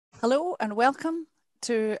Hello and welcome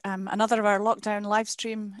to another of our lockdown live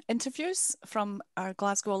stream interviews from our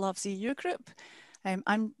Glasgow Loves EU group.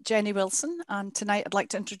 I'm Jenny Wilson, and tonight I'd like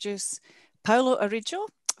to introduce Paolo Arrigo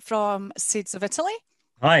from Seeds of Italy.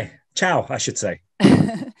 Hi, ciao, I should say.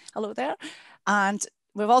 Hello there. And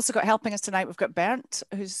we've also got helping us tonight, we've got Bernd,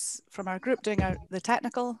 who's from our group doing the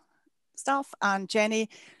technical stuff, and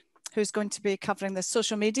Jenny, who's going to be covering the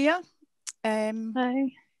social media.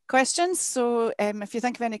 Hi. Questions. So if you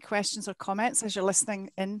think of any questions or comments as you're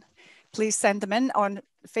listening in, please send them in on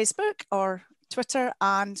Facebook or Twitter,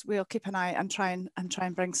 and we'll keep an eye and try and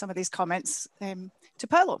bring some of these comments to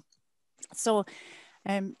Paolo. So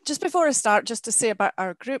just before I start, just to say about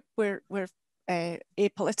our group, we're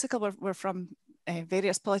apolitical. We're from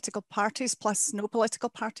various political parties plus no political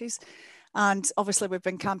parties, and obviously we've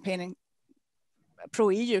been campaigning,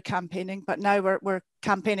 pro-EU campaigning, but now we're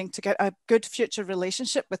campaigning to get a good future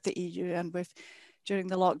relationship with the EU, and we've during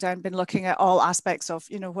the lockdown been looking at all aspects of,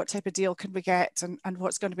 you know, what type of deal can we get and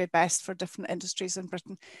what's going to be best for different industries in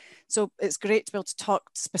Britain. So it's great to be able to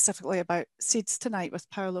talk specifically about seeds tonight with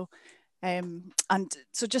Paolo. And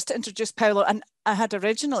so just to introduce Paolo, and I had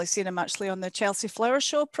originally seen him actually on the Chelsea Flower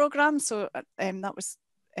Show programme, so that was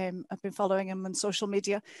I've been following him on social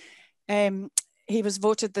media. He was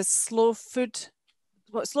voted the Slow Food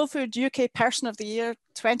UK Person of the Year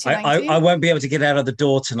 2019. I won't be able to get out of the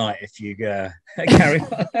door tonight if you carry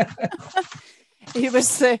on.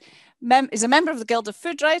 He's a member of the Guild of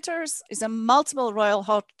Food Writers. He's a multiple Royal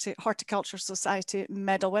Horticulture Society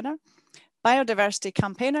medal winner, biodiversity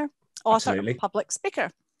campaigner, author, and public speaker.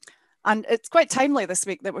 And it's quite timely this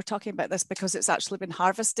week that we're talking about this because it's actually been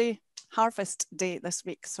Harvest Day this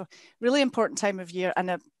week. So really important time of year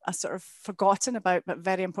and a sort of forgotten about but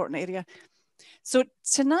very important area. So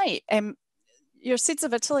tonight, your Seeds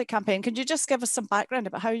of Italy campaign, can you just give us some background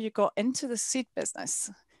about how you got into the seed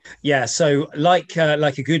business? Yeah, so like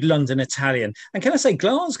a good London Italian, and can I say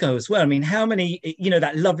Glasgow as well? I mean, how many,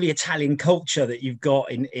 that lovely Italian culture that you've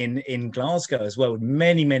got in Glasgow as well, with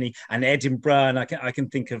many, and Edinburgh, and I can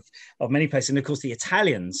think of many places. And of course, the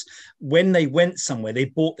Italians, when they went somewhere, they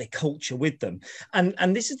brought their culture with them.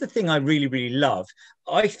 And this is the thing I really, really love.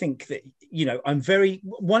 I think that,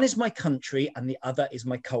 one is my country and the other is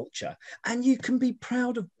my culture. And you can be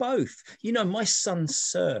proud of both. My son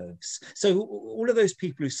serves. So all of those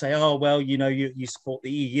people who say, oh, well, you support the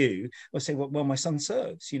EU, will say, well, my son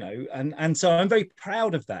serves, and so I'm very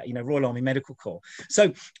proud of that, Royal Army Medical Corps.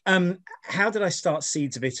 So how did I start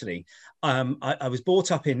Seeds of Italy? I was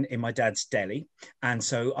brought up in my dad's deli. And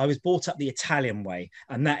so I was brought up the Italian way.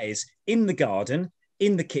 And that is in the garden,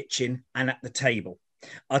 in the kitchen, and at the table.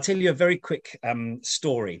 I'll tell you a very quick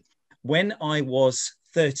story. When I was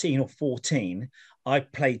 13 or 14, I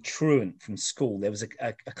played truant from school. There was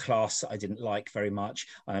a class that I didn't like very much.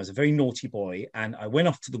 I was a very naughty boy, and I went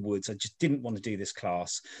off to the woods. I just didn't want to do this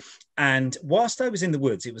class. And whilst I was in the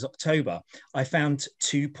woods, it was October, I found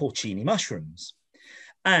 2 porcini mushrooms.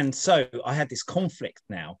 And so I had this conflict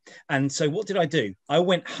now. And so what did I do? I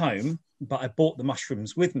went home, but I brought the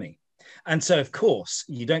mushrooms with me. And so, of course,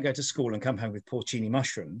 you don't go to school and come home with porcini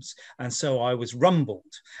mushrooms. And so I was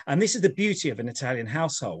rumbled. And this is the beauty of an Italian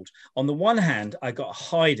household. On the one hand, I got a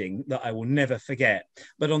hiding that I will never forget.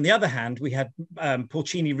 But on the other hand, we had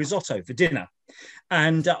porcini risotto for dinner.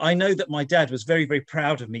 And I know that my dad was very, very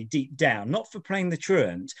proud of me deep down, not for playing the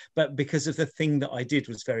truant, but because of the thing that I did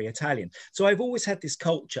was very Italian. So I've always had this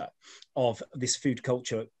culture of this food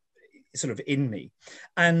culture sort of in me.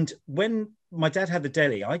 And when my dad had the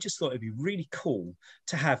deli, I just thought it'd be really cool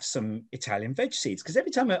to have some Italian veg seeds, because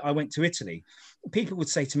every time I went to Italy, people would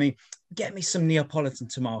say to me, get me some Neapolitan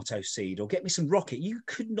tomato seed or get me some rocket. You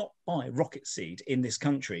could not buy rocket seed in this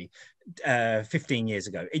country 15 years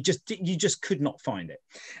ago. You just could not find it.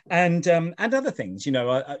 And other things,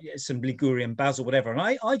 some Ligurian basil, whatever. And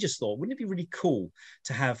I just thought, wouldn't it be really cool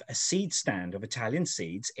to have a seed stand of Italian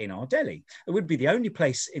seeds in our deli? It would be the only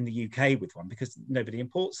place in the UK with one because nobody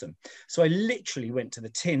imports them. So I literally went to the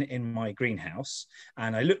tin in my greenhouse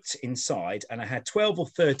and I looked inside and I had 12 or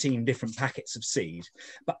 13 different packets of seed,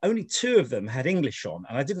 but only 2 of them had English on.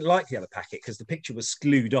 And I didn't like the other packet because the picture was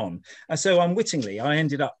glued on. And so unwittingly, I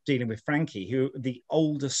ended up dealing with Frankie, who the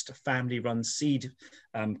oldest family-run seed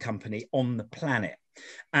company on the planet.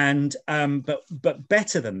 And but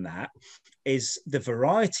better than that is the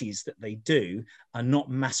varieties that they do are not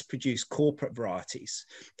mass-produced corporate varieties.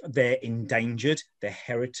 They're endangered, they're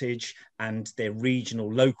heritage, and they're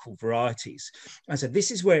regional, local varieties. And so this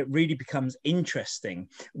is where it really becomes interesting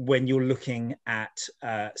when you're looking at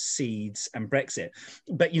seeds and Brexit.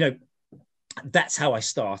 But that's how I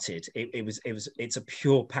started. It's a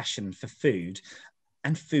pure passion for food.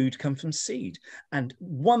 and food come from seed. And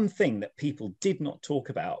one thing that people did not talk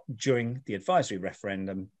about during the advisory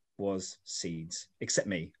referendum was seeds, except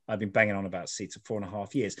me. I've been banging on about seeds for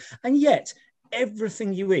 4.5 years. And yet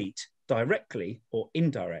everything you eat, directly or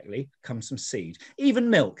indirectly, comes from seed. Even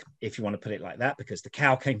milk, if you want to put it like that, because the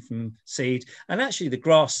cow came from seed, and actually the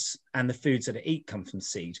grass and the foods that I eat come from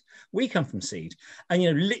seed. We come from seed. And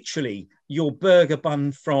literally your burger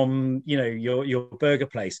bun from your burger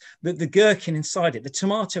place, the gherkin inside it, the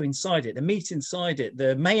tomato inside it, the meat inside it,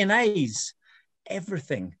 the mayonnaise,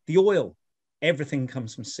 everything, the oil, everything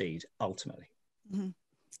comes from seed ultimately. Mm-hmm.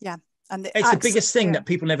 Yeah. And it's the biggest thing that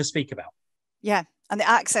people never speak about. Yeah. And the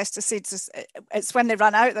access to seeds, it's when they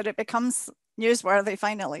run out that it becomes newsworthy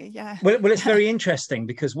finally. Yeah. Well, it's very interesting,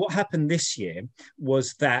 because what happened this year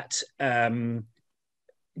was that during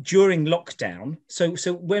lockdown, so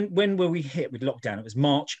when were we hit with lockdown? It was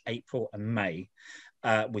March, April and May,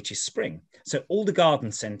 which is spring. So all the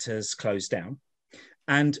garden centres closed down.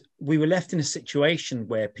 And we were left in a situation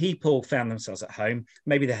where people found themselves at home.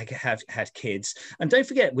 Maybe they had kids. And don't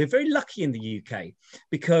forget, we're very lucky in the UK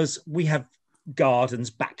because we have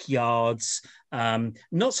gardens, backyards,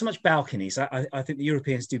 not so much balconies. I think the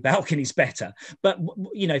Europeans do balconies better. But,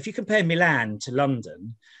 if you compare Milan to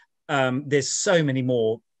London, there's so many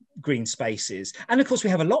more green spaces. And of course, we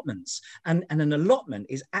have allotments. And an allotment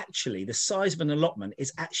is actually, the size of an allotment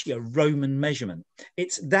is actually a Roman measurement.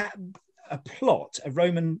 It's that... an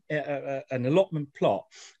allotment plot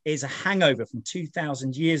is a hangover from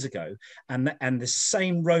 2,000 years ago, and the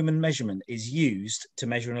same Roman measurement is used to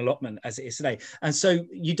measure an allotment as it is today. And so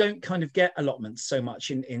you don't kind of get allotments so much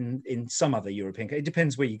in some other European countries. It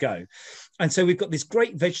depends where you go. And so we've got this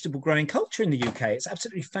great vegetable growing culture in the UK. It's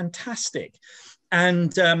absolutely fantastic.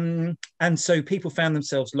 And so people found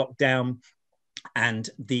themselves locked down, and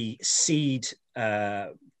the seed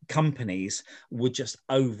companies were just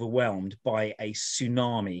overwhelmed by a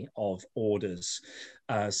tsunami of orders.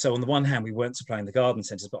 So on the one hand, we weren't supplying the garden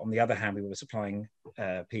centres, but on the other hand, we were supplying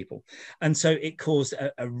people. And so it caused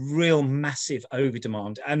a real massive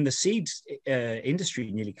overdemand, and the seeds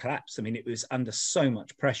industry nearly collapsed. I mean, it was under so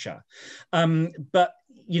much pressure. But,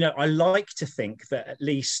 I like to think that at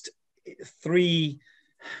least 3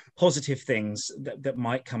 positive things that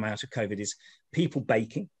might come out of COVID is people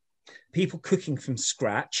baking, people cooking from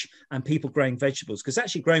scratch, and people growing vegetables. Because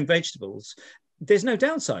actually growing vegetables, there's no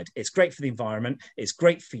downside. It's great for the environment. It's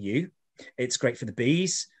great for you. It's great for the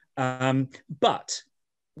bees. But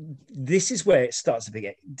this is where it starts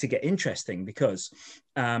to get interesting, because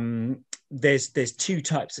there's 2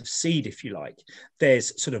 types of seed, if you like.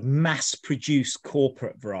 There's sort of mass-produced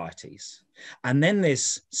corporate varieties, and then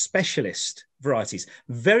there's specialist varieties,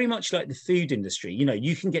 very much like the food industry.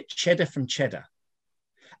 You can get cheddar from cheddar,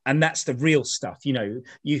 and that's the real stuff. You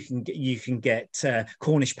can get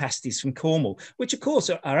Cornish pasties from Cornwall, which of course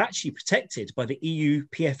are actually protected by the EU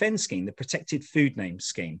PFN scheme, the Protected Food Name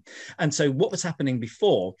Scheme. And so what was happening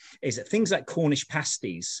before is that things like Cornish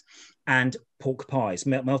pasties and pork pies,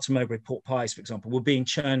 Melton Mowbray pork pies, for example, were being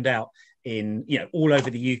churned out in all over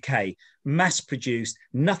the UK, mass produced,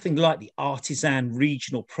 nothing like the artisan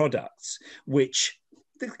regional products which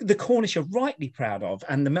the Cornish are rightly proud of,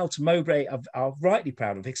 and the Melton Mowbray are rightly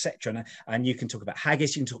proud of, etc. And you can talk about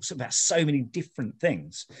haggis, you can talk about so many different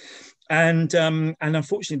things. And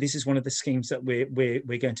unfortunately, this is one of the schemes that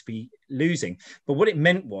we're going to be losing. But what it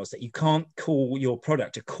meant was that you can't call your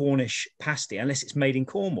product a Cornish pasty unless it's made in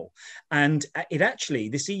Cornwall. And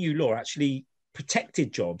this EU law actually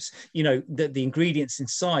protected jobs. The ingredients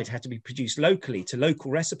inside had to be produced locally to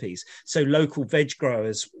local recipes. So local veg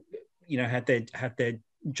growers, had their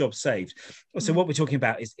job saved. So what we're talking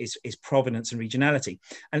about is provenance and regionality.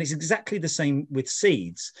 And it's exactly the same with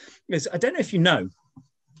seeds. Because I don't know if you know,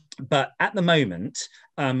 but at the moment,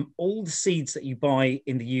 all the seeds that you buy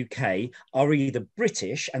in the UK are either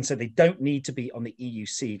British, and so they don't need to be on the EU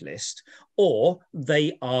seed list, or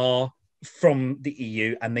they are from the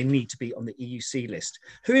EU and they need to be on the EU seed list.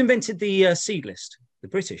 Who invented the seed list? The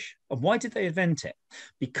British. And why did they invent it?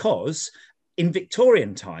 Because in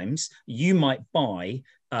Victorian times, you might buy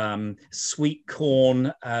sweet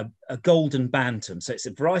corn, a golden bantam. So it's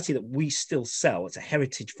a variety that we still sell. It's a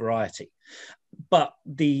heritage variety. But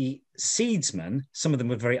the seedsmen, some of them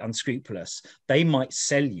were very unscrupulous. They might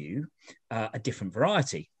sell you a different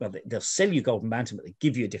variety. Well, they'll sell you golden bantam, but they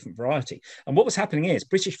give you a different variety. And what was happening is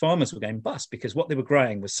British farmers were going bust because what they were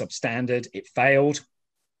growing was substandard. It failed.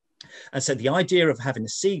 And so the idea of having a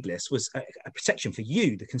seed list was a protection for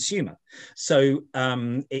you, the consumer. So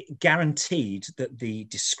it guaranteed that the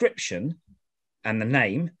description and the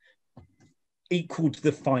name equaled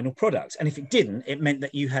the final product, and if it didn't, it meant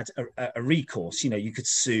that you had a recourse. You could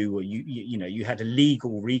sue, or you had a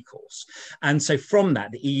legal recourse. And so from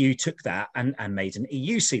that, the EU took that and made an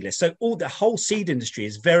EU seed list. So the whole seed industry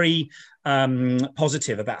is very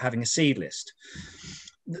positive about having a seed list.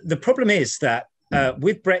 The problem is that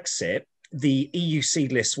with Brexit, the EU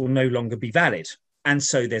seed list will no longer be valid. And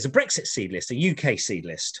so there's a Brexit seed list, a UK seed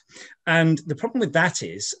list. And the problem with that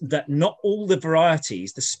is that not all the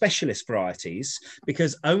varieties, the specialist varieties,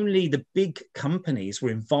 because only the big companies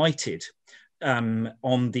were invited on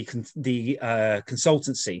the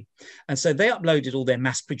consultancy. And so they uploaded all their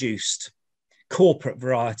mass-produced corporate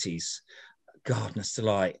varieties, Gardener's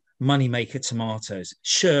Delight, Moneymaker tomatoes,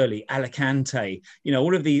 Shirley, Alicante,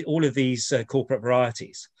 all of these corporate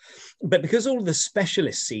varieties. But because all of the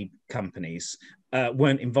specialist seed companies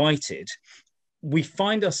weren't invited, we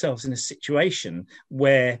find ourselves in a situation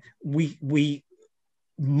where we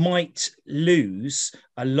might lose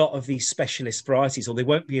a lot of these specialist varieties, or they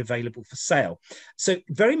won't be available for sale. So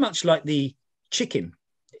very much like the chicken,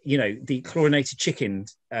 the chlorinated chicken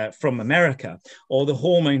from America, or the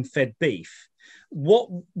hormone-fed beef, what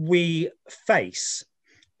we face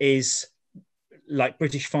is, like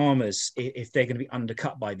British farmers, if they're going to be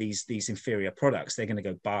undercut by these inferior products, they're going to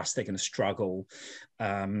go bust, they're going to struggle.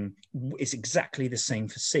 It's exactly the same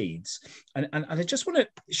for seeds. And I just want to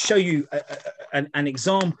show you an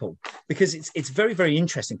example, because it's very, very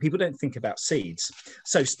interesting. People don't think about seeds.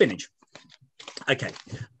 So spinach. Okay.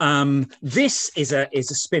 This is a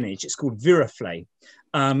spinach. It's called Viraflay.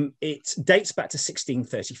 It dates back to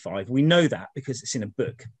 1635. We know that because it's in a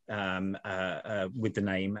book with the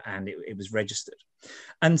name, and it was registered.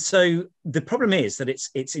 And so the problem is that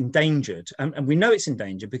it's endangered, and we know it's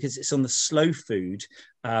endangered because it's on the slow food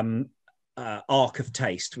Arc of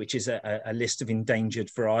Taste, which is a list of endangered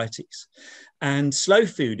varieties. And slow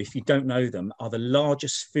food, if you don't know them, are the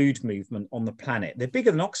largest food movement on the planet. They're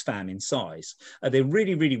bigger than Oxfam in size. They're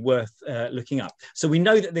really, really worth looking up. So we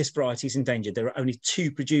know that this variety is endangered. There are only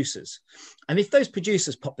 2 producers. And if those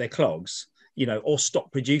producers pop their clogs, or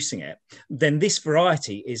stop producing it, then this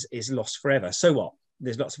variety is lost forever. So what?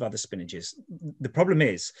 There's lots of other spinaches. The problem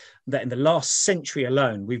is that in the last century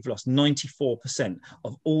alone, we've lost 94%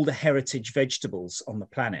 of all the heritage vegetables on the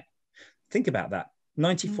planet. Think about that,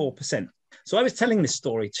 94%. So I was telling this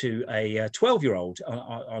story to a 12-year-old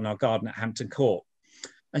on our garden at Hampton Court.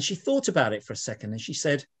 And she thought about it for a second and she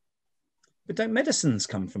said, but don't medicines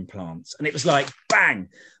come from plants? And it was like, bang,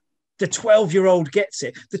 the 12-year-old gets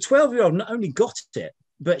it. The 12-year-old not only got it,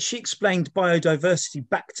 but she explained biodiversity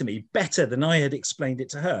back to me better than I had explained it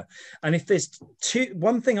to her. And if there's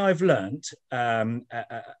one thing I've learned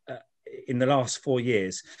in the last 4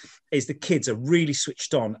 years is the kids are really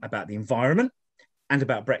switched on about the environment and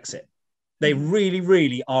about Brexit. They really,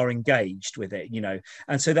 really are engaged with it,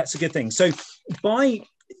 and so that's a good thing. So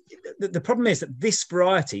the problem is that this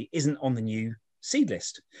variety isn't on the new seed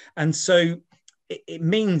list. And so it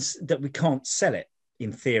means that we can't sell it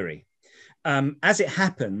in theory. As it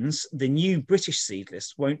happens, the new British seed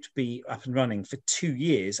list won't be up and running for 2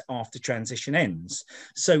 years after transition ends.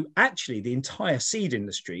 So actually, the entire seed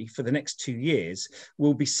industry for the next 2 years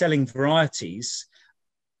will be selling varieties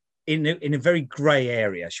in a very grey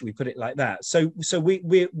area, should we put it like that? So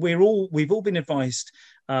we've all been advised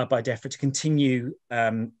by DEFRA to continue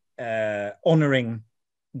honouring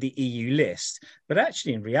the EU list, but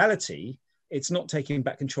actually, in reality, it's not taking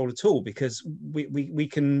back control at all, because we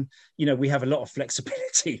can, we have a lot of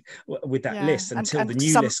flexibility with that list until the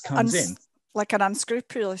new list comes in. Like an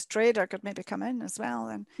unscrupulous trader could maybe come in as well.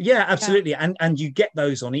 And yeah, absolutely. Yeah. And you get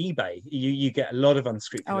those on eBay. You get a lot of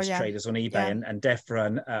unscrupulous traders on eBay, and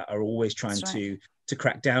DEFRA are always trying to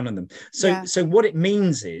crack down on them. So what it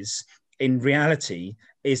means is, in reality,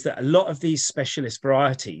 is that a lot of these specialist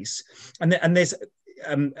varieties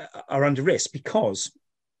are under risk because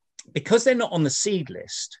they're not on the seed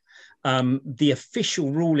list. The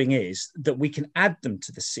official ruling is that we can add them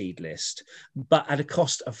to the seed list, but at a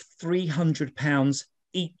cost of £300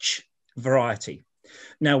 each variety.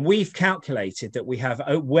 Now, we've calculated that we have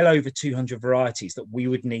well over 200 varieties that we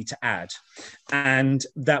would need to add, and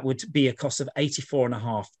that would be a cost of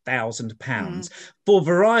 £84,500 for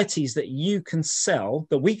varieties that you can sell,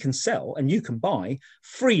 that we can sell and you can buy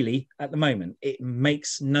freely at the moment. It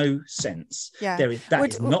makes no sense. Yeah. That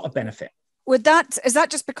is not a benefit. Is that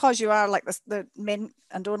just because you are like the main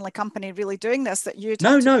and only company really doing this, that you'd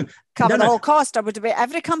have to cover the whole cost, or would it be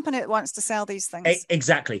every company that wants to sell these things?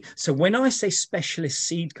 Exactly. So when I say specialist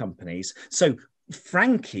seed companies, so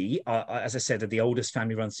Frankie, as I said, are the oldest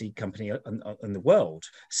family-run seed company in the world.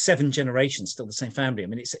 7 generations, still the same family. I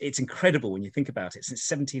mean, it's incredible when you think about it. Since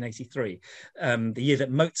 1783, the year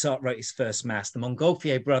that Mozart wrote his first mass, the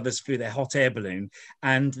Montgolfier brothers flew their hot air balloon,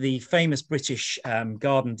 and the famous British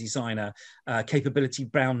garden designer Capability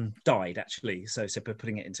Brown died, actually. So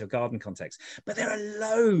putting it into a garden context. But there are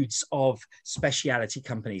loads of speciality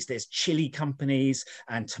companies. There's chili companies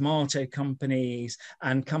and tomato companies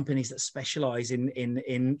and companies that specialize in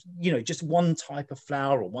just one type of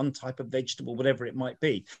flower or one type of vegetable, whatever it might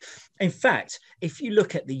be. In fact, if you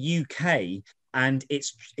look at the UK and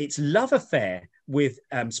its love affair with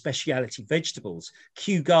speciality vegetables,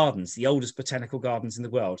 Kew Gardens, the oldest botanical gardens in the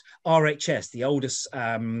world, RHS, the oldest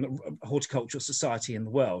horticultural society in the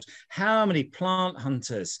world, how many plant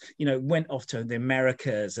hunters, went off to the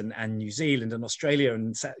Americas and New Zealand and Australia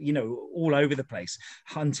and, all over the place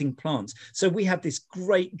hunting plants. So we have this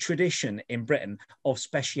great tradition in Britain of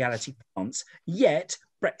speciality plants, yet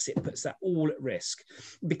Brexit puts that all at risk,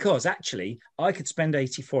 because actually I could spend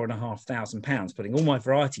 £84,500 putting all my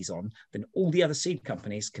varieties on, then all the other seed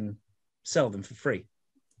companies can sell them for free.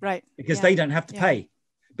 Right. Because they don't have to pay,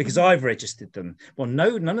 because I've registered them. Well,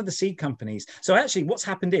 no, none of the seed companies. So actually what's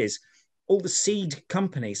happened is all the seed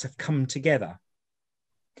companies have come together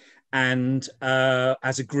and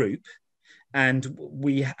as a group, and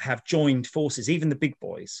we have joined forces, even the big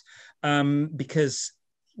boys, because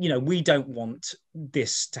we don't want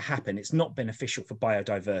this to happen. It's not beneficial for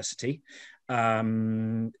biodiversity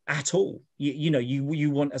at all.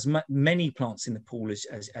 You want as many plants in the pool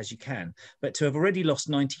as you can, but to have already lost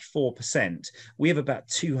 94%, we have about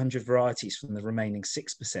 200 varieties from the remaining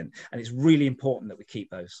 6%, and it's really important that we keep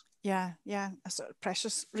those. Yeah, a sort of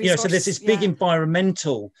precious resource. So there's this big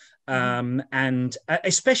environmental, and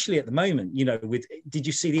especially at the moment, did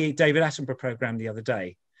you see the David Attenborough program the other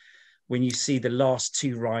day? When you see the last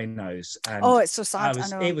 2 rhinos, and it's so sad.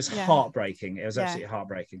 It was heartbreaking. It was absolutely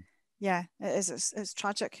heartbreaking. Yeah, it is. It's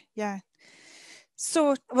tragic. Yeah.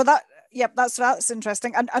 So, well, that's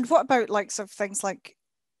interesting. And what about sort of things like,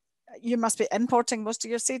 you must be importing most of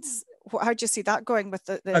your seeds? How do you see that going with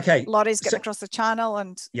the lorries getting across the channel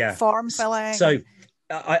and form filling? So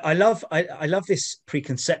I love this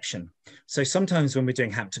preconception. So sometimes when we're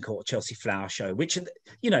doing Hampton Court, Chelsea Flower Show, which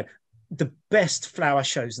the best flower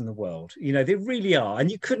shows in the world, they really are,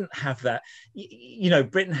 and you couldn't have that.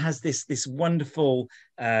 Britain has this wonderful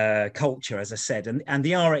culture, as I said, and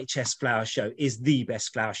the RHS flower show is the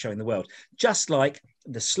best flower show in the world, just like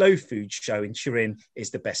the slow food show in Turin is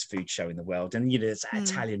the best food show in the world. And it's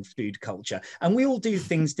Italian food culture, and we all do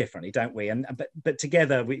things differently, don't we? And but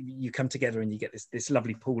together you come together and you get this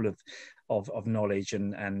lovely pool of knowledge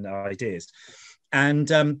and ideas. And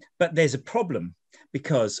but there's a problem,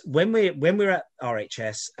 because when we're at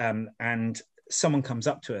RHS and someone comes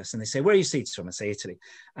up to us and they say, "Where are your seeds from?" I say, "Italy."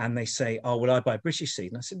 And they say, "Oh, well, I buy British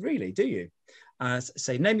seed." And I said, "Really, do you?"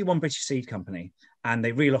 Say, "Name me one British seed company." And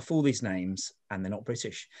they reel off all these names, and they're not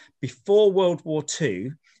British. Before World War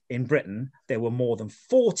II, in Britain, there were more than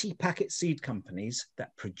 40 packet seed companies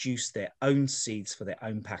that produced their own seeds for their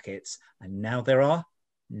own packets. And now there are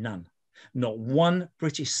none. Not one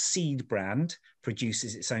British seed brand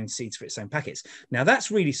produces its own seeds for its own packets. Now,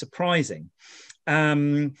 that's really surprising.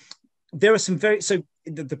 There are some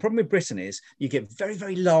the problem with Britain is you get very,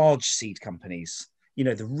 very large seed companies,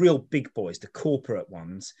 the real big boys, the corporate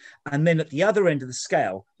ones. And then at the other end of the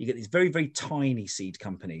scale, you get these very, very tiny seed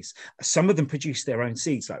companies. Some of them produce their own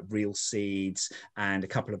seeds, like Real Seeds and a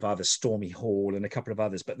couple of others, Stormy Hall and a couple of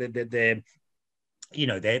others, but they're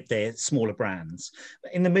smaller brands.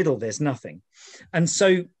 In the middle, there's nothing. And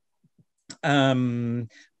so,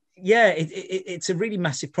 it's a really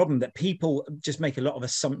massive problem that people just make a lot of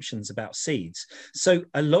assumptions about seeds. So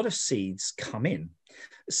a lot of seeds come in.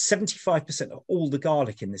 75% of all the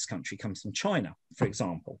garlic in this country comes from China, for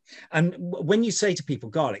example. And when you say to people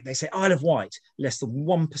garlic, they say Isle of Wight. Less than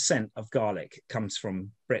 1% of garlic comes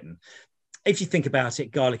from Britain. If you think about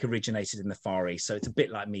it, garlic originated in the Far East. So it's a bit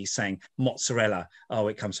like me saying mozzarella,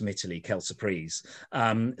 it comes from Italy, Quelle surprise.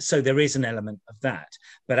 So there is an element of that.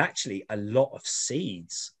 But actually, a lot of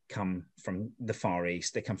seeds come from the Far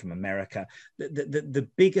East. They come from America. The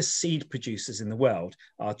biggest seed producers in the world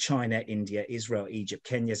are China, India, Israel, Egypt,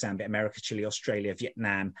 Kenya, Zambia, America, Chile, Australia,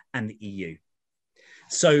 Vietnam, and the EU.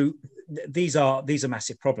 So these are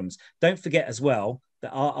massive problems. Don't forget as well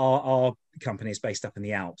that our company is based up in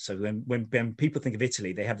the Alps. So when people think of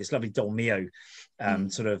Italy, they have this lovely Dolmio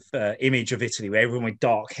image of Italy, where everyone with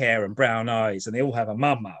dark hair and brown eyes, and they all have a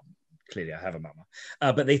mum. clearly I have a mama,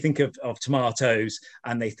 but they think of tomatoes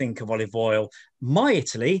and they think of olive oil. My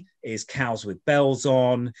Italy is cows with bells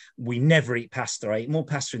on. We never eat pasta. I eat more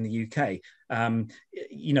pasta in the UK.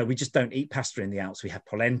 We just don't eat pasta in the Alps. We have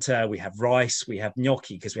polenta, we have rice, we have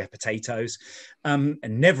gnocchi because we have potatoes, and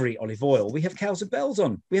never eat olive oil. We have cows with bells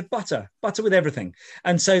on. We have butter with everything.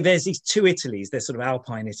 And so there's these two Italies. There's sort of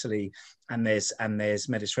Alpine Italy and there's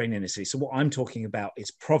Mediterranean Italy. So what I'm talking about is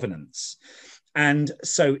provenance. And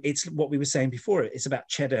so it's what we were saying before. It's about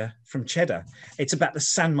cheddar from cheddar. It's about the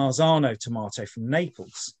San Marzano tomato from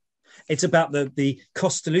Naples. It's about the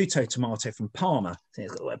Costoluto tomato from Parma.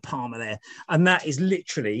 There's a little Parma there. And that is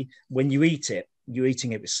literally, when you eat it, you're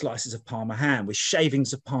eating it with slices of Parma ham, with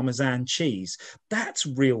shavings of Parmesan cheese. That's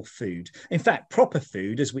real food. In fact, proper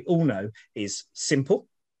food, as we all know, is simple.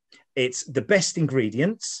 It's the best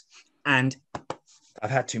ingredients, and I've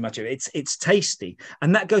had too much of it. It's tasty,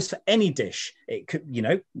 and that goes for any dish. It could,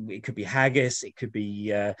 it could be haggis. It could be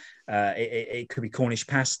it could be Cornish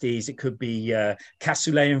pasties. It could be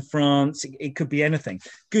cassoulet in France. It could be anything.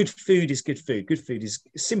 Good food is good food. Good food is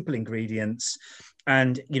simple ingredients,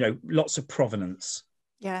 and lots of provenance.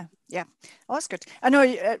 Yeah. Oh, that's good. I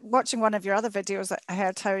know watching one of your other videos, I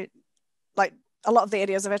heard how, like, a lot of the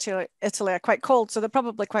areas of Italy are quite cold, so they're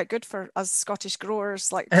probably quite good for us Scottish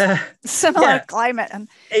growers, like similar climate and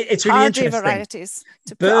it's really interesting. Varieties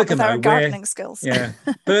to put up with our gardening skills. Yeah,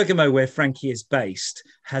 Bergamo, where Frankie is based,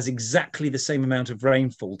 has exactly the same amount of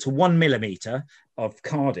rainfall to 1 millimetre of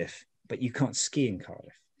Cardiff, but you can't ski in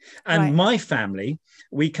Cardiff. And my family,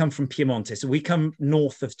 we come from Piemonte, so we come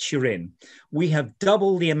north of Turin. We have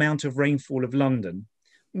double the amount of rainfall of London.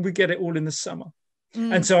 We get it all in the summer.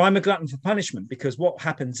 And so I'm a glutton for punishment, because what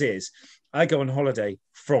happens is I go on holiday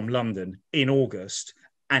from London in August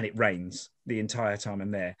and it rains the entire time I'm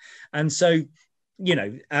there. And so,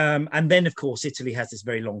 and then, of course, Italy has this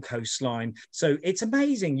very long coastline. So it's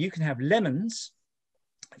amazing. You can have lemons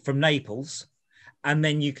from Naples, and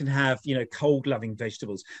then you can have, cold loving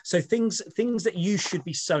vegetables. So things that you should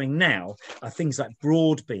be sowing now are things like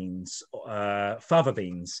broad beans, fava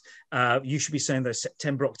beans. You should be sowing those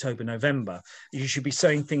September, October, November. You should be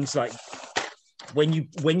sowing things like, when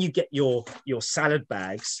you get your salad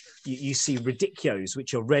bags, you see radicchios,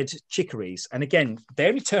 which are red chicories. And again, they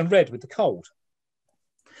only turn red with the cold.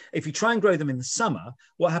 If you try and grow them in the summer,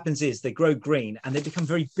 what happens is they grow green and they become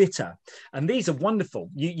very bitter. And these are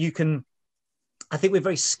wonderful. You can, I think we're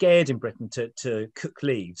very scared in Britain to cook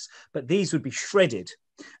leaves, but these would be shredded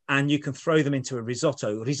and you can throw them into a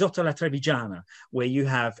risotto alla trevigiana, where you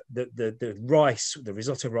have the rice, the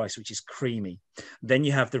risotto rice, which is creamy. Then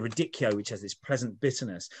you have the radicchio, which has this pleasant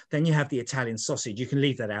bitterness. Then you have the Italian sausage. You can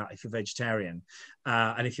leave that out if you're vegetarian.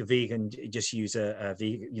 And if you're vegan, just use a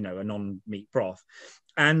non-meat broth.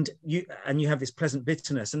 And you have this pleasant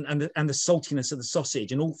bitterness and the saltiness of the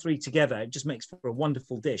sausage, and all three together, it just makes for a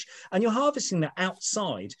wonderful dish. And you're harvesting that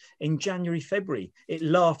outside in January, February. It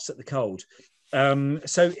laughs at the cold.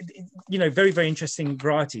 So very, very interesting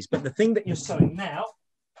varieties. But the thing that you're sowing now,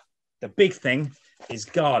 the big thing, is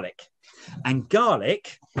garlic. And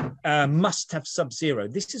garlic must have sub-zero.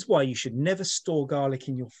 This is why you should never store garlic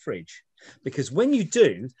in your fridge, because when you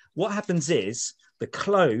do, what happens is the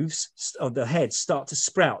cloves of the head start to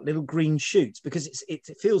sprout little green shoots, because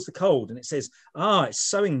it feels the cold and it says, it's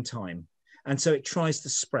sowing time. And so it tries to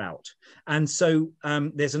sprout. And so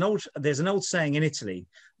there's an old saying in Italy: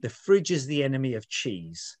 the fridge is the enemy of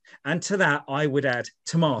cheese. And to that, I would add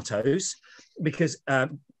tomatoes, because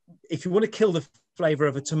if you want to kill the flavor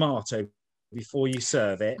of a tomato before you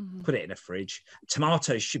serve it, put it in a fridge.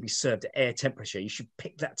 Tomatoes should be served at air temperature. You should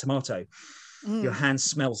pick that tomato. Your hand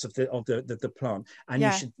smells of the plant,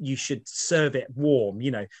 and you should serve it warm.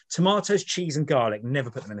 Tomatoes, cheese, and garlic. Never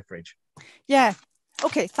put them in the fridge. Yeah.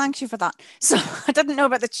 Okay, thank you for that. So I didn't know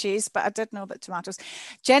about the cheese, but I did know about tomatoes.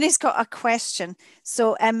 Jenny's got a question.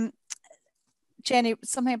 So Jenny,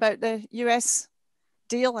 something about the US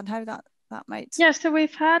deal and how that might. Yeah, so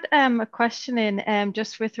we've had a question in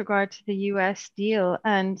just with regard to the US deal.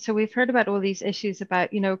 And so we've heard about all these issues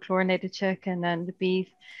about, chlorinated chicken and the beef.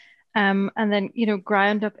 And then,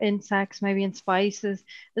 ground up insects, maybe in spices.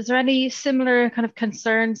 Is there any similar kind of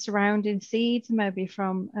concerns surrounding seeds, maybe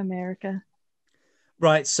from America?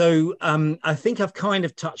 Right. So I think I've kind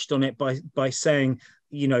of touched on it by saying,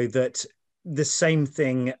 that the same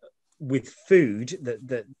thing with food,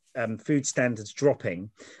 that food standards dropping,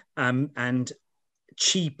 and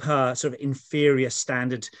cheaper, sort of inferior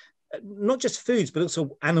standard, not just foods, but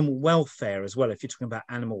also animal welfare as well, if you're talking about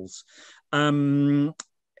animals.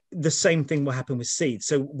 the same thing will happen with seeds.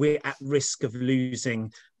 So we're at risk of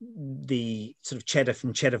losing the sort of cheddar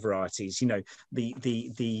from cheddar varieties. You know,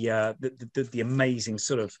 the amazing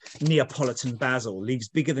sort of Neapolitan basil, leaves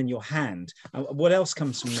bigger than your hand. What else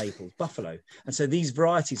comes from Naples? Buffalo. And so these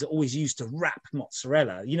varieties are always used to wrap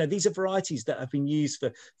mozzarella. You know, these are varieties that have been used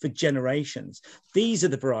for generations. These are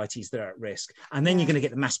the varieties that are at risk. And then you're going to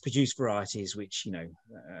get the mass-produced varieties, which, you know,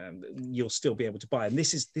 you'll still be able to buy. And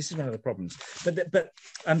this is one of the problems. But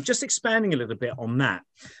just expanding a little bit on that,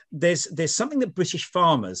 there's something that British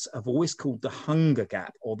farmers have always called the hunger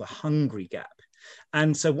gap or the hungry gap.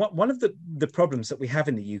 And so one of the problems that we have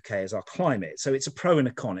in the UK is our climate. So it's a pro and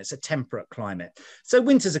a con. It's a temperate climate. So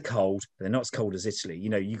winters are cold, but they're not as cold as Italy. You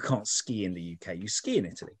know, you can't ski in the UK, you ski in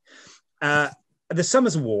Italy. The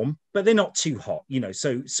summers are warm, but they're not too hot, you know.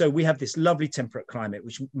 So we have this lovely temperate climate,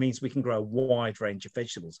 which means we can grow a wide range of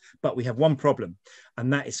vegetables. But we have one problem,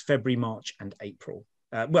 and that is February, March, and April.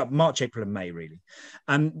 Well, March, April, and May, really.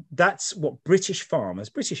 And that's what British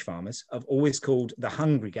farmers have always called the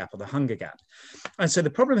hungry gap or the hunger gap. And so the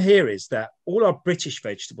problem here is that all our British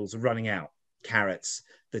vegetables are running out. Carrots,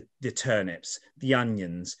 the turnips, the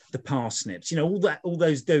onions, the parsnips, you know, all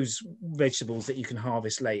those vegetables that you can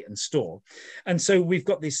harvest late and store. And so we've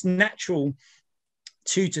got this natural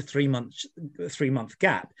 2 to 3 month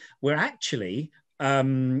gap where actually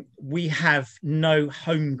we have no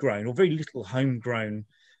homegrown or very little homegrown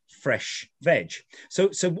fresh veg. So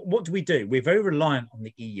what do? We're very reliant on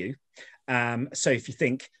the EU. So if you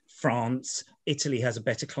think France, Italy has a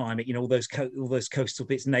better climate, you know, all those coastal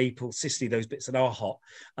bits, Naples, Sicily, those bits that are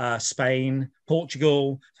hot, Spain,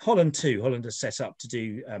 Portugal, Holland too. Holland is set up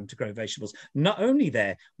to grow vegetables. Not only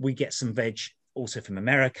there, we get some veg also from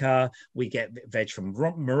America, we get veg from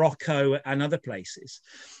Morocco and other places.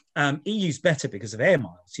 EU's better because of air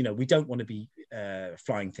miles. You know, we don't want to be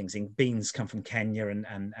flying things in. Beans come from Kenya and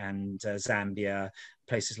Zambia,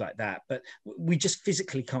 places like that, but we just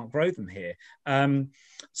physically can't grow them here.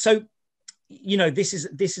 So, you know, this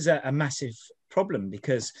is a massive problem,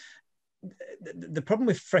 because the problem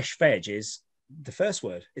with fresh veg is the first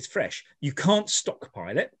word, it's fresh. You can't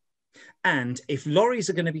stockpile it. And if lorries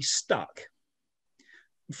are going to be stuck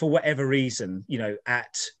for whatever reason, you know,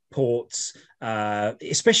 at ports,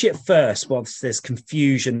 especially at first, whilst there's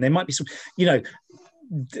confusion, there might be some, you know,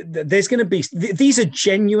 there's going to be, these are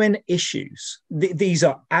genuine issues. These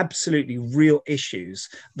are absolutely real issues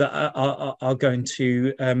that are going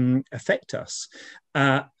to affect us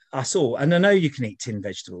all. And I know you can eat tinned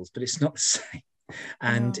vegetables, but it's not the same.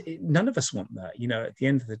 And none of us want that, you know, at the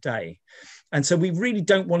end of the day. And so we really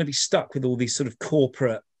don't want to be stuck with all these sort of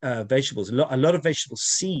corporate vegetables. A lot of vegetable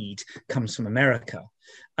seed comes from America.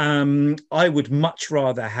 I would much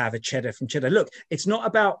rather have a cheddar from cheddar. Look, it's not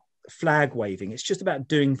about flag waving. It's just about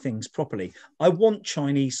doing things properly. I want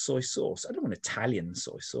Chinese soy sauce. I don't want Italian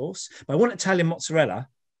soy sauce, but I want Italian mozzarella.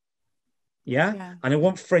 Yeah. And I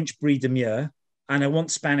want French brie de meaux, and I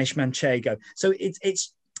want Spanish manchego. So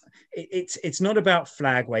it's not about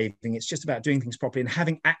flag waving. It's just about doing things properly and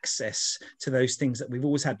having access to those things that we've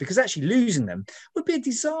always had, because actually losing them would be a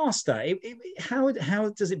disaster. How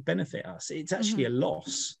does it benefit us? It's actually a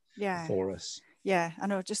loss for us. Yeah, I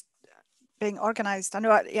know, just being organized. I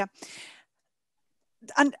know. Yeah.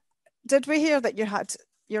 And did we hear that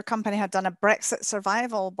your company had done a Brexit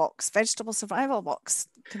survival box, vegetable survival box?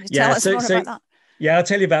 Can you tell us more about that? Yeah, I'll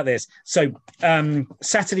tell you about this. So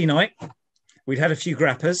Saturday night, we'd had a few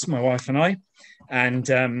grappers, my wife and I,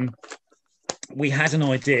 and we had an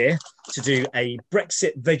idea to do a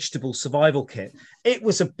Brexit vegetable survival kit. It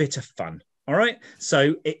was a bit of fun. All right.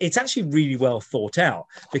 So it's actually really well thought out,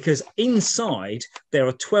 because inside there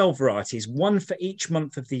are 12 varieties, one for each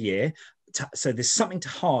month of the year. So there's something to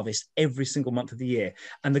harvest every single month of the year.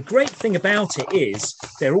 And the great thing about it is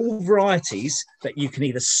they're all varieties that you can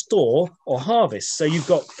either store or harvest. So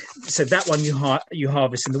that one you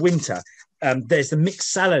harvest in the winter. There's the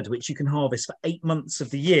mixed salad, which you can harvest for 8 months of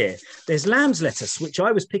the year. There's lamb's lettuce, which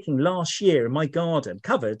I was picking last year in my garden,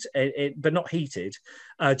 covered, but not heated,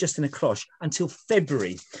 just in a cloche, until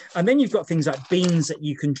February. And then you've got things like beans that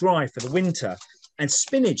you can dry for the winter. And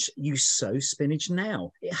spinach, you sow spinach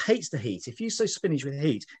now. It hates the heat. If you sow spinach with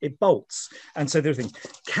heat, it bolts. And so there are things.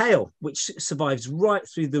 Kale, which survives right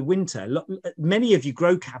through the winter. Many of you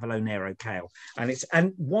grow Cavolo Nero kale.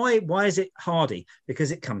 And why is it hardy?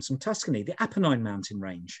 Because it comes from Tuscany, the Apennine mountain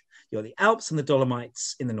range. You've got the Alps and the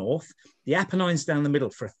Dolomites in the north, the Apennines down the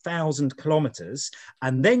middle for 1,000 kilometers.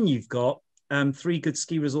 And then you've got 3 good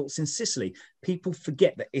ski resorts in Sicily. People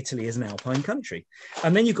forget that Italy is an alpine country.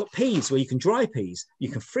 And then you've got peas, where you can dry peas, you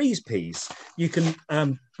can freeze peas, you can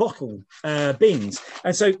bottle beans.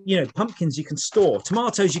 And so, pumpkins you can store,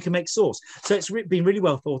 tomatoes you can make sauce. So it's been really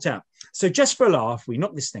well thought out. So just for a laugh, we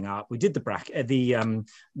knocked this thing up. We did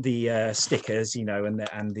the stickers,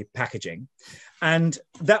 and the packaging. And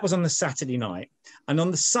that was on the Saturday night. And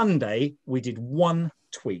on the Sunday, we did 1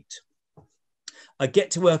 tweet. I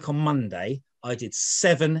get to work on Monday. I did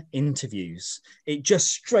 7 interviews. It just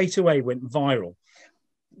straight away went viral.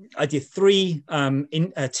 I did 3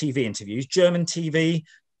 TV interviews: German TV,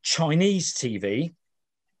 Chinese TV,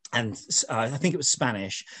 and I think it was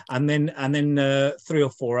Spanish, and then 3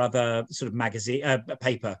 or 4 other sort of magazine,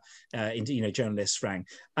 paper, journalists rang,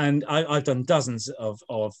 and I've done dozens of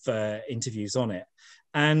interviews on it.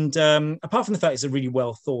 And apart from the fact it's a really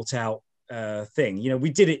well thought out thing, we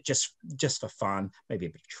did it just for fun, maybe a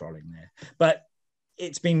bit of trolling there, but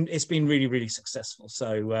it's been really, really successful.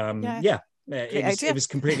 So it was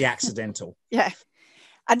completely accidental. Yeah,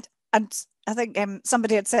 and I think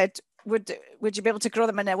somebody had said, would you be able to grow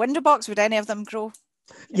them in a window box? Would any of them grow?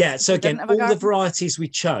 Yeah, so again, all the varieties we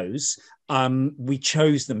chose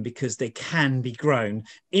them because they can be grown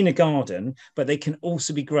in a garden, but they can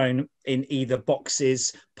also be grown in either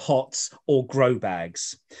boxes, pots, or grow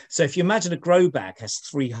bags. So if you imagine a grow bag has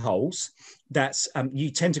 3 holes, that's you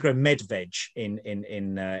tend to grow med veg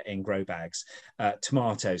in grow bags: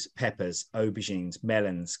 tomatoes, peppers, aubergines,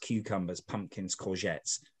 melons, cucumbers, pumpkins,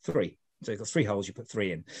 courgettes. 3. So you've got 3 holes, you put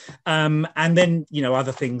 3 in. And then,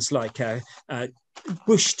 other things like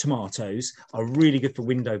bush tomatoes are really good for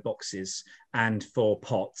window boxes and for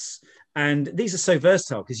pots. And these are so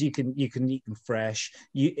versatile because you can eat them fresh.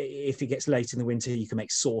 If it gets late in the winter, you can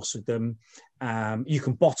make sauce with them. You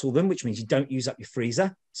can bottle them, which means you don't use up your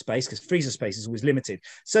freezer space, because freezer space is always limited.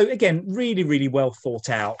 So again, really, really well thought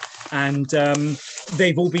out. And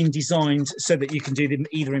they've all been designed so that you can do them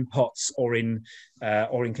either in pots or in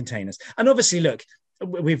containers. And obviously, look,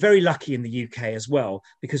 we're very lucky in the UK as well,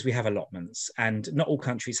 because we have allotments, and not all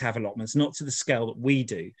countries have allotments, not to the scale that we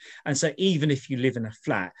do. And so even if you live in a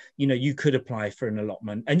flat, you could apply for an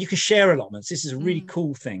allotment, and you can share allotments. This is a really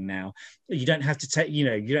cool thing now. You don't have to take, you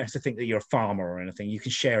don't have to think that you're a farmer or anything. You can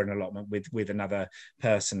share an allotment with another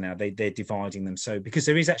person now. They're dividing them. So because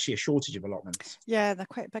there is actually a shortage of allotments. Yeah, they're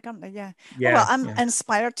quite big, aren't they? Yeah. Yeah. Well, I'm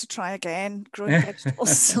inspired to try again growing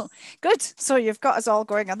vegetables. So good. So you've got us all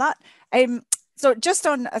going on that. So just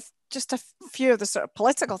on a few of the sort of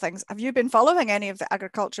political things, have you been following any of the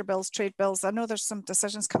agriculture bills, trade bills? I know there's some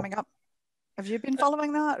decisions coming up. Have you been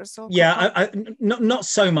following that? Or so? Yeah, I not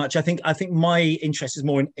so much. I think my interest is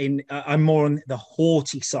more in I'm more on the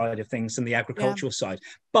horty side of things than the agricultural side.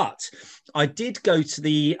 But I did go to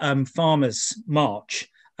the farmers' march.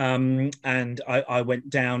 And I went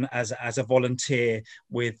down as a volunteer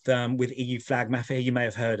with EU Flag Mafia. You may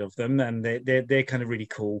have heard of them, and they're kind of really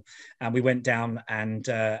cool. And we went down, and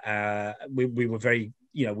we were very,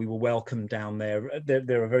 we were welcomed down there.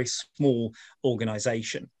 They're a very small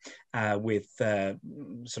organisation with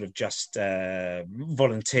sort of just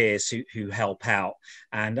volunteers who help out,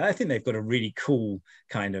 and I think they've got a really cool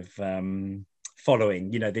kind of following.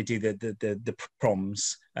 They do the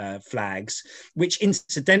proms flags, which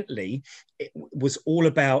incidentally it was all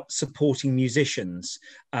about supporting musicians.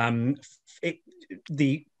 The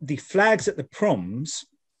flags at the proms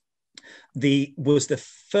was the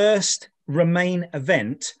first Remain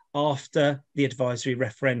event after the advisory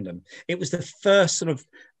referendum. It was the first sort of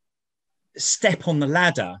step on the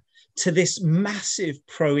ladder to this massive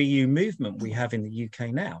pro-EU movement we have in the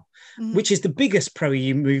UK now, which is the biggest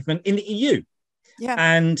pro-EU movement in the EU. Yeah.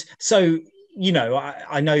 And so,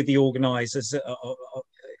 I know the organisers,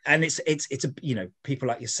 and it's people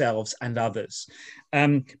like yourselves and others,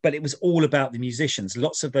 but it was all about the musicians.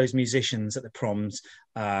 Lots of those musicians at the proms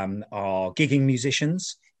are gigging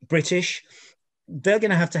musicians, British. They're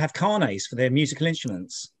going to have carnets for their musical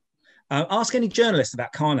instruments. Ask any journalist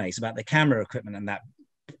about carnets, about their camera equipment and that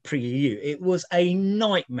pre-EU. It was a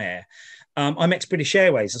nightmare. I'm ex-British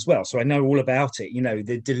Airways as well, so I know all about it,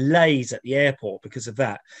 the delays at the airport because of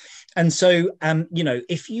that. And so,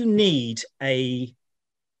 if you need a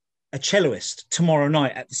celloist tomorrow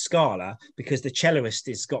night at the Scala because the celloist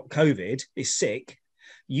has got COVID, is sick,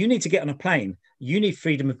 you need to get on a plane. You need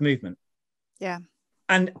freedom of movement. Yeah.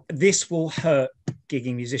 And this will hurt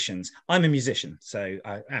gigging musicians. I'm a musician, so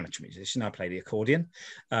I'm an amateur musician. I play the accordion.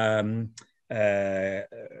 Rudyard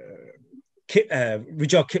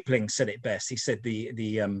Kipling said it best. He said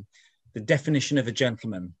the definition of a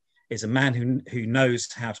gentleman is a man who knows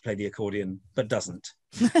how to play the accordion but doesn't.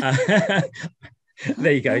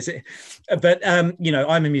 There you go. But you know,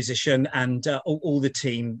 I'm a musician, and all the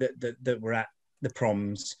team that were at the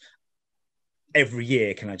proms every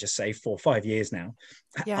year, can I just say, 4 or 5 years now,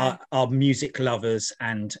 are music lovers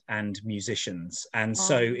and musicians, and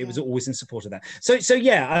so it was always in support of that. So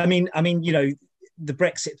yeah, I mean, you know, the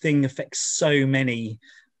Brexit thing affects so many.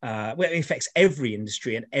 Well, it affects every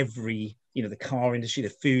industry and every, you know, the car industry, the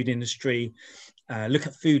food industry. Look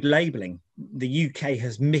at food labelling. The UK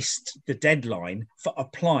has missed the deadline for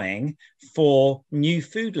applying for new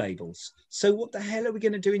food labels. So what the hell are we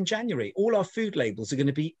going to do in January? All our food labels are going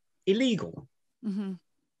to be illegal. Mm-hmm.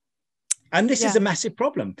 And this is a massive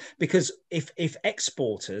problem, because if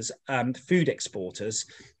exporters, food exporters,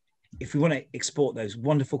 if we want to export those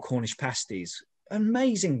wonderful Cornish pasties,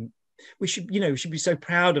 amazing, we should be so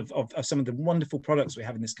proud of some of the wonderful products we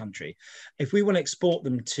have in this country. If we want to export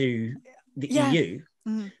them to the EU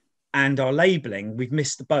and our labelling, we've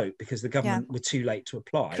missed the boat because the government were too late to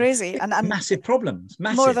apply. Crazy. And massive problems.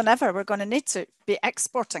 Massive. More than ever, we're going to need to be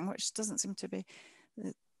exporting, which doesn't seem to be,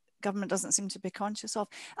 the government doesn't seem to be conscious of.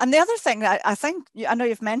 And the other thing, I think, I know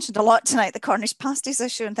you've mentioned a lot tonight, the Cornish pasties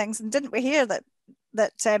issue and things, and didn't we hear that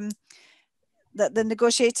the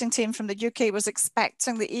negotiating team from the UK was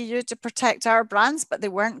expecting the EU to protect our brands, but they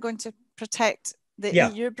weren't going to protect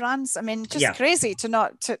the EU brands? I mean, just crazy to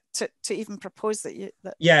not to even propose that you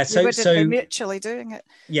wouldn't be mutually doing it.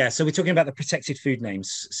 Yeah, so we're talking about the protected food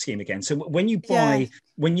names scheme again. So when you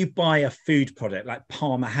buy a food product like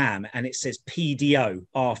Parma ham and it says PDO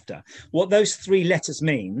after, what those 3 letters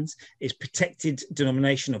means is protected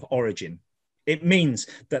denomination of origin. It means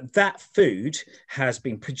that food has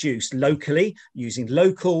been produced locally using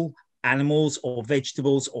local animals or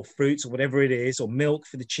vegetables or fruits or whatever it is, or milk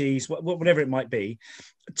for the cheese, whatever it might be,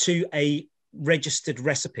 to a registered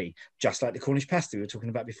recipe, just like the Cornish pasty we were talking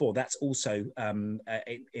about before. That's also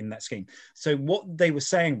in that scheme. So what they were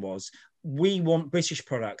saying was, we want British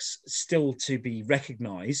products still to be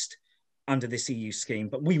recognised under this EU scheme,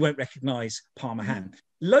 but we won't recognise Parma ham.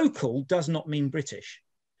 Local does not mean British.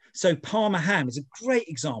 So Parma ham is a great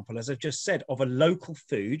example, as I've just said, of a local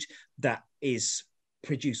food that is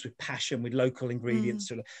produced with passion, with local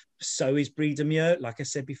ingredients. So is Brie de Meaux, like I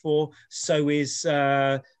said before. So is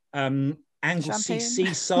Anglesey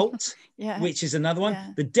sea salt, which is another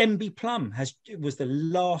one. The Denbigh plum was the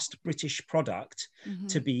last British product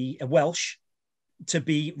to be Welsh to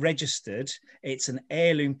be registered. It's an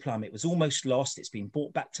heirloom plum. It was almost lost. It's been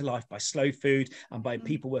brought back to life by Slow Food and by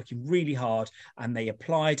people working really hard, and they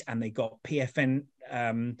applied and they got PFN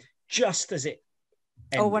just as it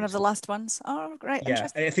ended. One of the last ones. Oh, great. Yeah,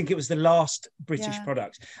 I think it was the last British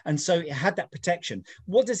product. And so it had that protection.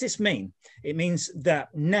 What does this mean? It means that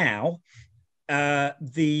now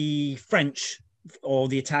the French or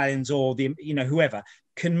the Italians or the, you know, whoever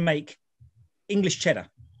can make English cheddar.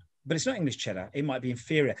 But it's not English cheddar. It might be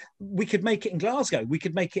inferior. We could make it in Glasgow. We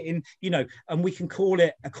could make it in, you know, and we can call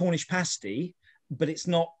it a Cornish pasty, but it's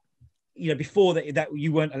not, you know, before that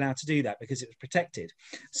you weren't allowed to do that because it was protected.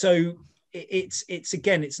 So it's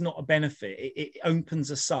again, it's not a benefit. It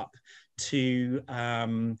opens us up to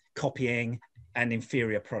copying and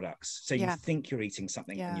inferior products. So you think you're eating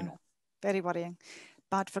something and you're not. Very worrying.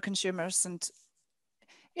 Bad for consumers and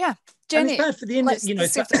Jenny, and it's bad for the industry. You know,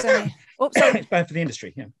 it's bad for the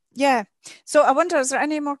industry. Yeah. So I wonder, is there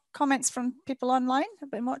any more comments from people online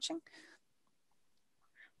who've been watching?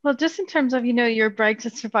 Well, just in terms of, you know, your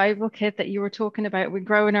Brexit survival kit that you were talking about with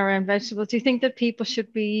growing our own vegetables, do you think that people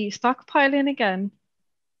should be stockpiling again?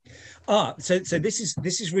 So this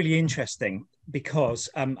is really interesting because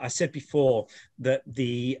I said before that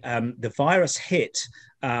the virus hit.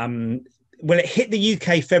 Well, it hit the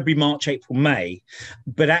UK February, March, April, May,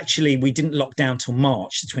 but actually we didn't lock down till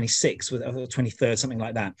March the 26th or 23rd, something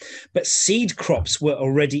like that. But seed crops were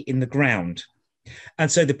already in the ground.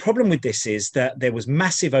 And so the problem with this is that there was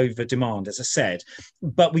massive over demand, as I said,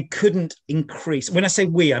 but we couldn't increase. When I say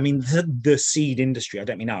we, I mean the seed industry. I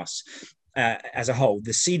don't mean us as a whole.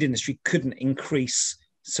 The seed industry couldn't increase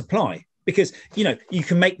supply because, you know, you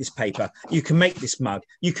can make this paper, you can make this mug,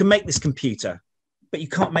 you can make this computer, but you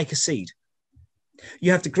can't make a seed.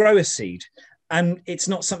 You have to grow a seed, and it's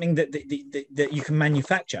not something that you can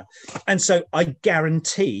manufacture. And so I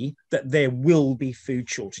guarantee that there will be food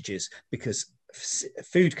shortages because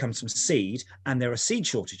food comes from seed and there are seed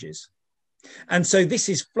shortages. And so this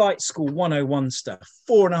is flight school 101 stuff.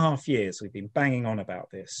 4.5 years we've been banging on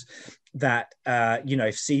about this, that, you know,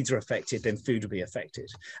 if seeds are affected, then food will be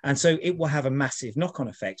affected. And so it will have a massive knock-on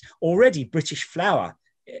effect. Already British flour,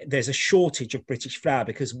 there's a shortage of British flour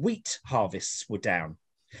because wheat harvests were down.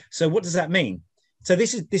 So what does that mean? So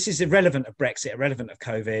this is irrelevant of Brexit, irrelevant of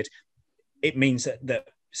COVID. it means that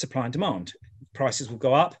supply and demand, prices will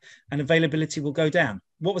go up and availability will go down.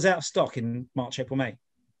 What was out of stock in March, April, May?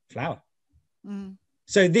 Flour. Mm.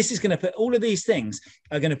 So this is going to put, all of these things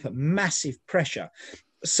are going to put massive pressure.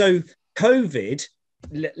 So COVID,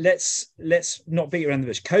 let's not beat around the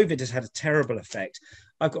bush. COVID has had a terrible effect.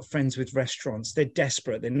 I've got friends with restaurants. They're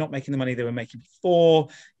desperate. They're not making the money they were making before,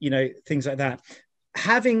 things like that.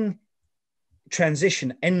 Having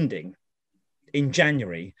transition ending in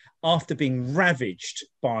January after being ravaged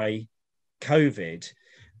by COVID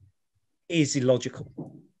is illogical.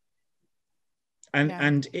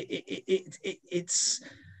 And it's,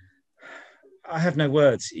 I have no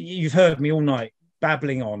words. You've heard me all night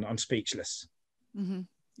babbling on. I'm speechless. Mm-hmm.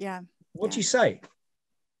 Yeah. What do you say?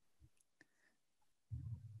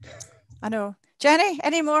 I know. Jenny,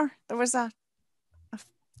 any more? There was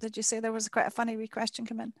did you say there was quite a funny wee question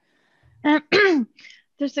come in?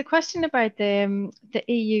 There's a question about the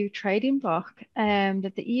EU trading bloc,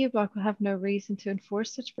 that the EU bloc will have no reason to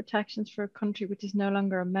enforce such protections for a country which is no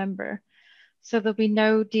longer a member. So there'll be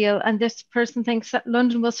no deal. And this person thinks that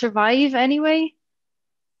London will survive anyway.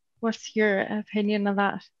 What's your opinion on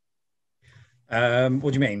that?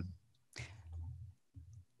 What do you mean?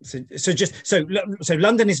 So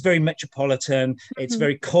London is very metropolitan. It's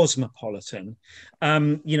very cosmopolitan.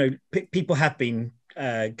 People have been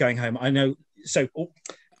going home. I know. So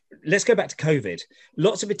let's go back to COVID.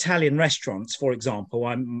 Lots of Italian restaurants, for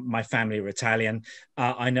example. My family are Italian.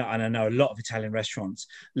 I know a lot of Italian restaurants.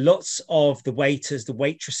 Lots of the waiters, the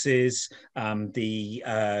waitresses,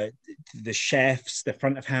 the chefs, the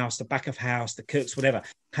front of house, the back of house, the cooks, whatever,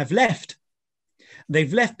 have left.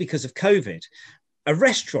 They've left because of COVID. A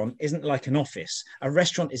restaurant isn't like an office. A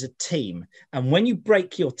restaurant is a team. And when you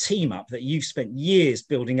break your team up that you've spent years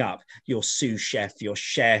building up, your sous chef, your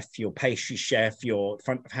pastry chef, your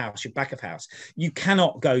front of house, your back of house, you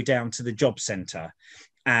cannot go down to the job centre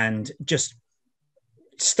and just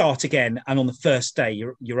start again. And on the first day,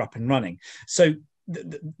 you're up and running. So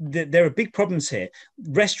there are big problems here.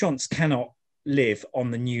 Restaurants cannot live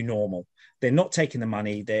on the new normal. They're not taking the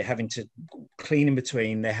money. They're having to clean in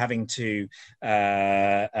between. They're having to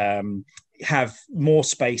have more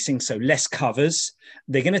spacing, so less covers.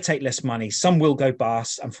 They're going to take less money. Some will go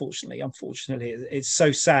bust. Unfortunately, it's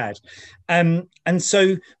so sad. And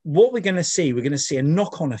so what we're going to see a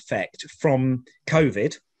knock-on effect from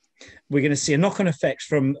COVID. We're going to see a knock-on effect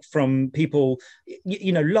from people.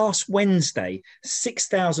 Last Wednesday,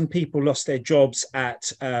 6,000 people lost their jobs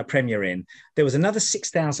at Premier Inn. There was another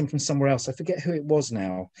 6,000 from somewhere else. I forget who it was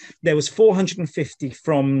now. There was 450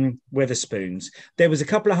 from Wetherspoons. There was a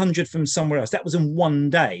couple of hundred from somewhere else. That was in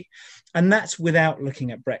one day. And that's without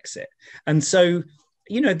looking at Brexit. And so,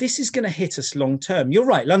 this is going to hit us long term. You're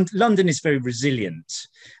right. London is very resilient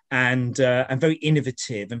and very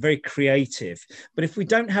innovative and very creative. But if we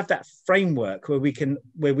don't have that framework where we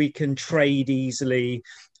can trade easily,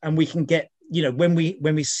 and we can get, when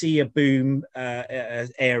we see a boom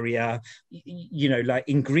area, like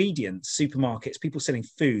ingredients, supermarkets, people selling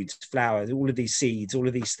foods, flour, all of these seeds, all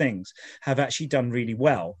of these things have actually done really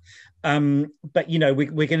well. But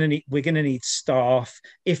we're going to need staff.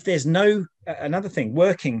 If there's no another thing,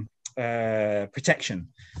 working protection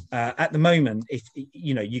at the moment, if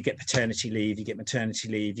you get paternity leave, you get maternity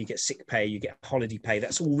leave, you get sick pay, you get holiday pay,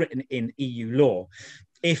 that's all written in EU law.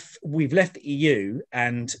 If we've left the EU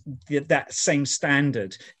and that same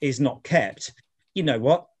standard is not kept, you know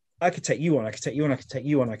what? I could take you on, I could take you on, I could take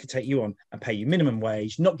you on, I could take you on and pay you minimum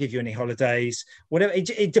wage, not give you any holidays, whatever.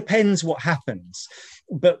 It depends what happens.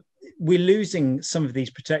 But we're losing some of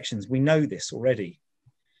these protections. We know this already.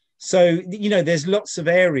 So, there's lots of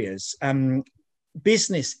areas.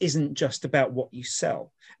 Business isn't just about what you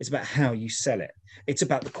sell. It's about how you sell it. It's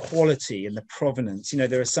about the quality and the provenance.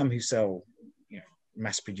 There are some who sell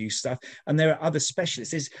mass-produced stuff, and there are other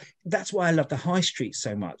specialists. That's why I love the high street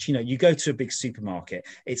so much. You go to a big supermarket,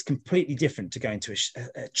 it's completely different to going to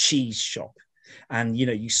a cheese shop. And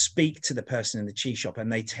you speak to the person in the cheese shop and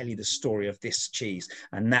they tell you the story of this cheese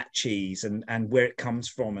and that cheese and where it comes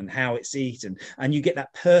from and how it's eaten, and you get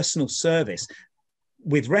that personal service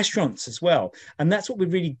with restaurants as well. And that's what we're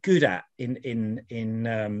really good at in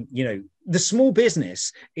the small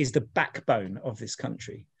business is the backbone of this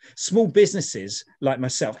country. Small businesses like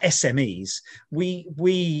myself, SMEs,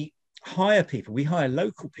 we hire people, we hire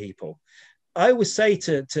local people. I always say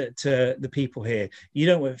to the people here, you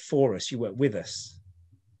don't work for us, you work with us,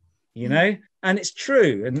 and it's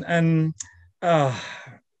true.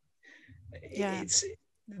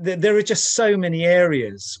 There are just so many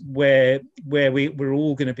areas where we're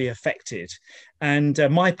all going to be affected. And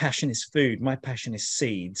my passion is food. My passion is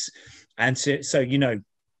seeds. And so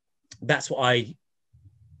That's what I,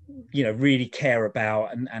 really care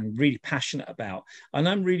about and really passionate about. And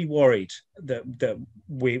I'm really worried that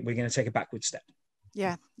we're going to take a backward step.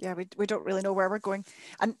 Yeah, we don't really know where we're going.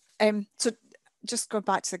 And so just going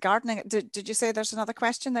back to the gardening, did you say there's another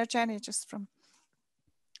question there, Jenny, just from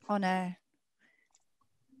on a...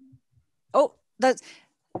 Oh, that's...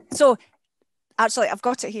 So actually, I've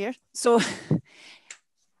got it here. So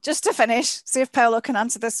just to finish, see if Paolo can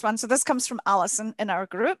answer this one. So this comes from Alison in our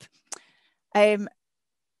group,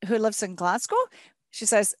 who lives in Glasgow. She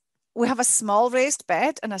says, we have a small raised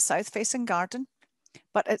bed in a south-facing garden,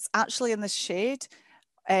 but it's actually in the shade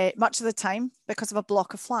much of the time because of a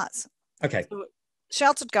block of flats. Okay. So,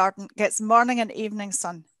 sheltered garden, gets morning and evening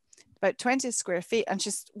sun, about 20 square feet. And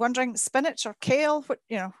she's wondering, spinach or kale, what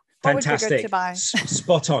would be good to buy?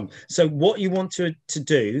 Spot on. So what you want to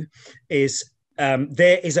do is,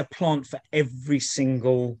 there is a plant for every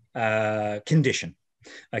single condition.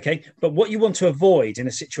 Okay. But what you want to avoid in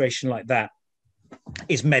a situation like that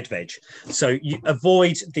is med veg. So you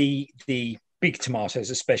avoid the big tomatoes,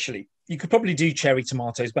 especially. You could probably do cherry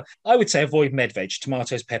tomatoes, but I would say avoid med veg,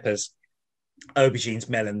 tomatoes, peppers, aubergines,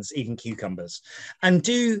 melons, even cucumbers, and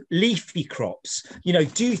do leafy crops.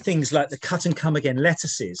 Do things like the cut and come again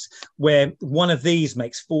lettuces, where one of these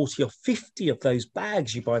makes 40 or 50 of those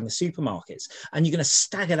bags you buy in the supermarkets, and you're going to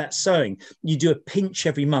stagger that sowing. You do a pinch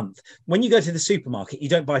every month. When you go to the supermarket, you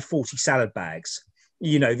don't buy 40 salad bags,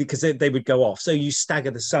 because they would go off. So you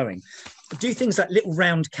stagger the sowing. Do things like little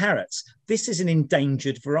round carrots. This is an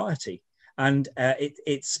endangered variety, and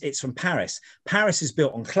it's from Paris. Paris is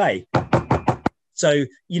built on clay. So,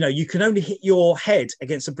 you can only hit your head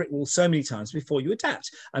against a brick wall so many times before you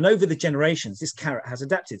adapt. And over the generations, this carrot has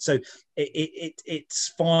adapted. So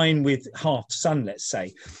it's fine with half sun, let's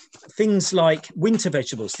say. Things like winter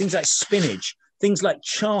vegetables, things like spinach, things like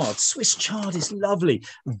chard. Swiss chard is lovely.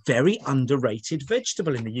 Very underrated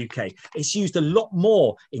vegetable in the UK. It's used a lot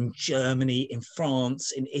more in Germany, in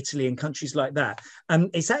France, in Italy, and countries like that.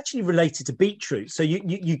 It's actually related to beetroot. So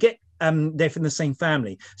you get... they're from the same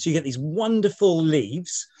family. So you get these wonderful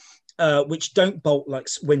leaves, which don't bolt like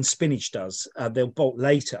when spinach does. They'll bolt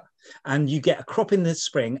later. And you get a crop in the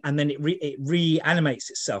spring, and then it reanimates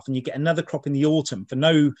itself, and you get another crop in the autumn for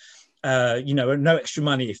no extra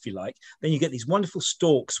money, if you like. Then you get these wonderful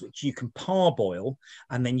stalks, which you can parboil,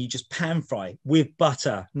 and then you just pan fry with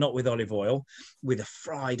butter, not with olive oil, with a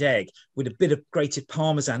fried egg, with a bit of grated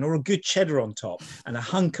Parmesan or a good cheddar on top, and a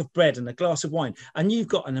hunk of bread and a glass of wine. And you've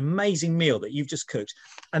got an amazing meal that you've just cooked.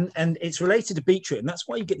 And it's related to beetroot. And that's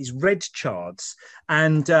why you get these red chards.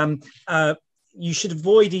 And you should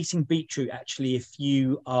avoid eating beetroot, actually, if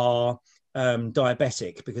you are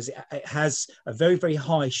diabetic, because it has a very, very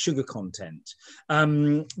high sugar content,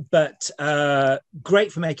 but great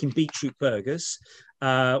for making beetroot burgers,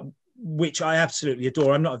 which I absolutely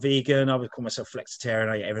adore. I'm not a vegan. I would call myself flexitarian.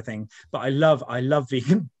 I eat everything, but I love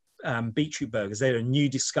vegan beetroot burgers. They're a new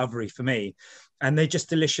discovery for me, and they're just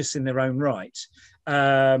delicious in their own right.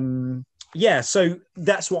 So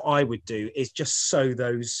that's what I would do, is just sow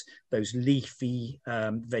those leafy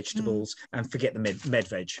vegetables and forget the med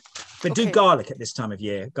veg. But do garlic at this time of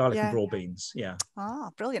year, garlic and broad beans. Yeah. Ah,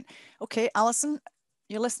 brilliant. Okay, Alison,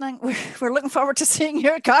 you're listening. We're looking forward to seeing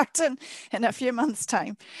your garden in a few months'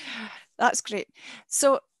 time. That's great.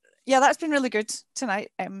 So yeah, that's been really good tonight.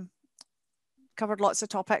 Covered lots of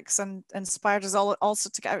topics and inspired us all also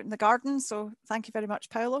to get out in the garden. So thank you very much,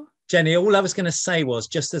 Paolo. Jenny, all I was going to say was,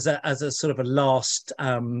 just as a sort of a last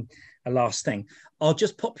thing, I'll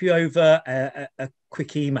just pop you over a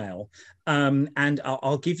quick email, and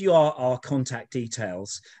I'll give you our contact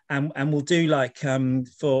details, and we'll do like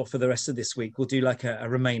for the rest of this week, we'll do like a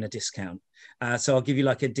Remainer discount. So I'll give you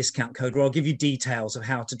like a discount code, or I'll give you details of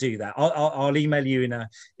how to do that. I'll email you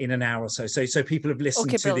in an hour or so. So people have listened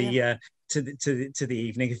to the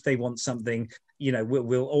evening. If they want something,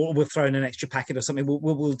 we'll throw in an extra packet or something.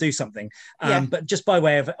 We'll do something. But just by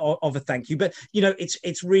way of a thank you. But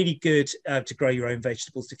it's really good to grow your own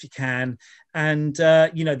vegetables if you can, and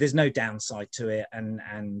there's no downside to it, and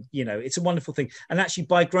it's a wonderful thing. And actually,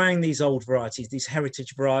 by growing these old varieties, these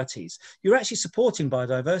heritage varieties, you're actually supporting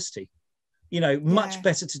biodiversity. Much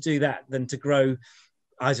better to do that than to grow,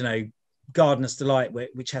 I don't know, Gardener's Delight,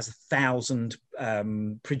 which has 1,000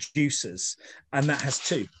 producers, and that has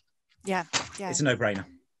 2. Yeah. It's a no-brainer.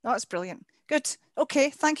 That's brilliant. Good. Okay,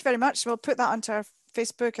 thank you very much. We'll put that onto our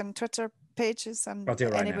Facebook and Twitter pages, and I'll do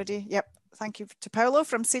it right anybody. Now. Yep. Thank you to Paolo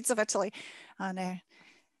from Seeds of Italy. And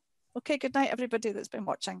okay, good night, everybody that's been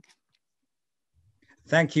watching.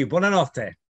 Thank you. Buonanotte.